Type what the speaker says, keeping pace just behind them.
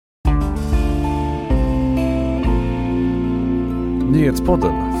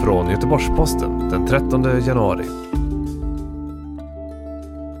Nyhetspodden från Göteborgs-Posten den 13 januari.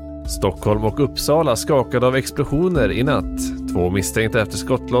 Stockholm och Uppsala skakade av explosioner i natt. 2 misstänkta efter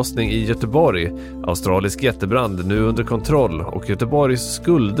skottlossning i Göteborg. Australisk jättebrand nu under kontroll och Göteborgs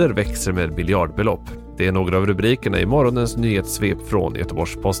skulder växer med miljardbelopp. Det är några av rubrikerna i morgonens nyhetssvep från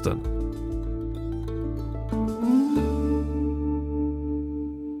Göteborgs-Posten.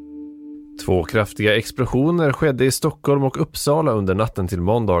 Två kraftiga explosioner skedde i Stockholm och Uppsala under natten till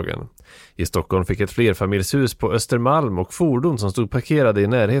måndagen. I Stockholm fick ett flerfamiljshus på Östermalm och fordon som stod parkerade i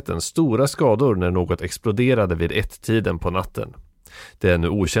närheten stora skador när något exploderade vid 1-tiden på natten. Det är nu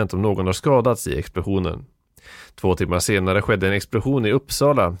okänt om någon har skadats i explosionen. 2 timmar senare skedde en explosion i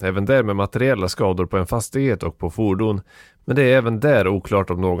Uppsala, även där med materiella skador på en fastighet och på fordon, men det är även där oklart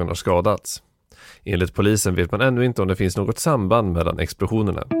om någon har skadats. Enligt polisen vet man ännu inte om det finns något samband mellan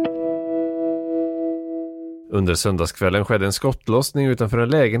explosionerna. Under söndagskvällen skedde en skottlossning utanför en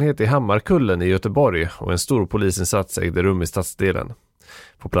lägenhet i Hammarkullen i Göteborg och en stor polisinsats ägde rum i stadsdelen.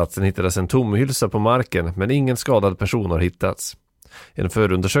 På platsen hittades en tom hylsa på marken men ingen skadad person har hittats. En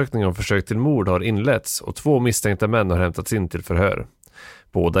förundersökning om försök till mord har inletts och 2 misstänkta män har hämtats in till förhör.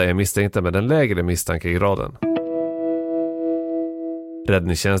 Båda är misstänkta med den lägre misstankegraden.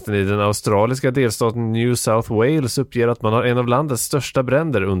 Räddningstjänsten i den australiska delstaten New South Wales uppger att man har en av landets största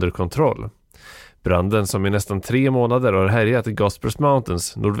bränder under kontroll. Branden som i nästan 3 månader har härjat i Gospers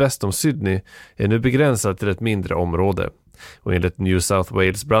Mountains nordväst om Sydney är nu begränsad till ett mindre område. Och enligt New South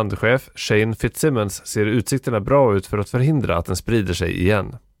Wales brandchef Shane Fitzsimmons ser utsikterna bra ut för att förhindra att den sprider sig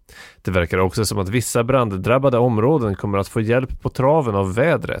igen. Det verkar också som att vissa branddrabbade områden kommer att få hjälp på traven av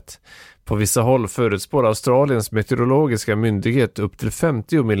vädret. På vissa håll förutspår Australiens meteorologiska myndighet upp till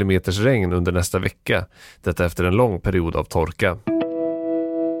 50 mm regn under nästa vecka. Detta efter en lång period av torka.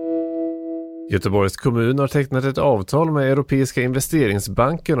 Göteborgs kommun har tecknat ett avtal med Europeiska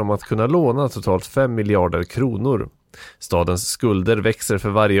investeringsbanken om att kunna låna totalt 5 miljarder kronor. Stadens skulder växer för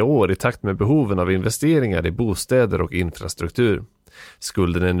varje år i takt med behoven av investeringar i bostäder och infrastruktur.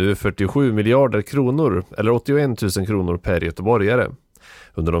 Skulden är nu 47 miljarder kronor eller 81 000 kronor per göteborgare.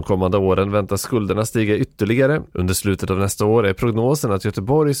 Under de kommande åren väntas skulderna stiga ytterligare. Under slutet av nästa år är prognosen att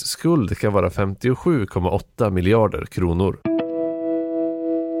Göteborgs skuld kan vara 57,8 miljarder kronor.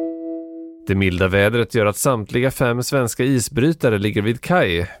 Det milda vädret gör att samtliga 5 svenska isbrytare ligger vid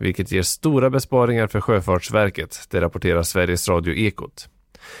kaj, vilket ger stora besparingar för Sjöfartsverket, det rapporterar Sveriges Radio Ekot.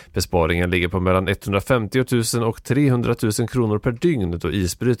 Besparingen ligger på mellan 150 000 och 300 000 kronor per dygn då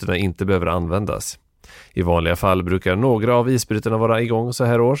isbrytarna inte behöver användas. I vanliga fall brukar några av isbrytarna vara igång så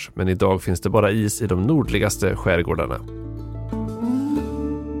här års, men idag finns det bara is i de nordligaste skärgårdarna.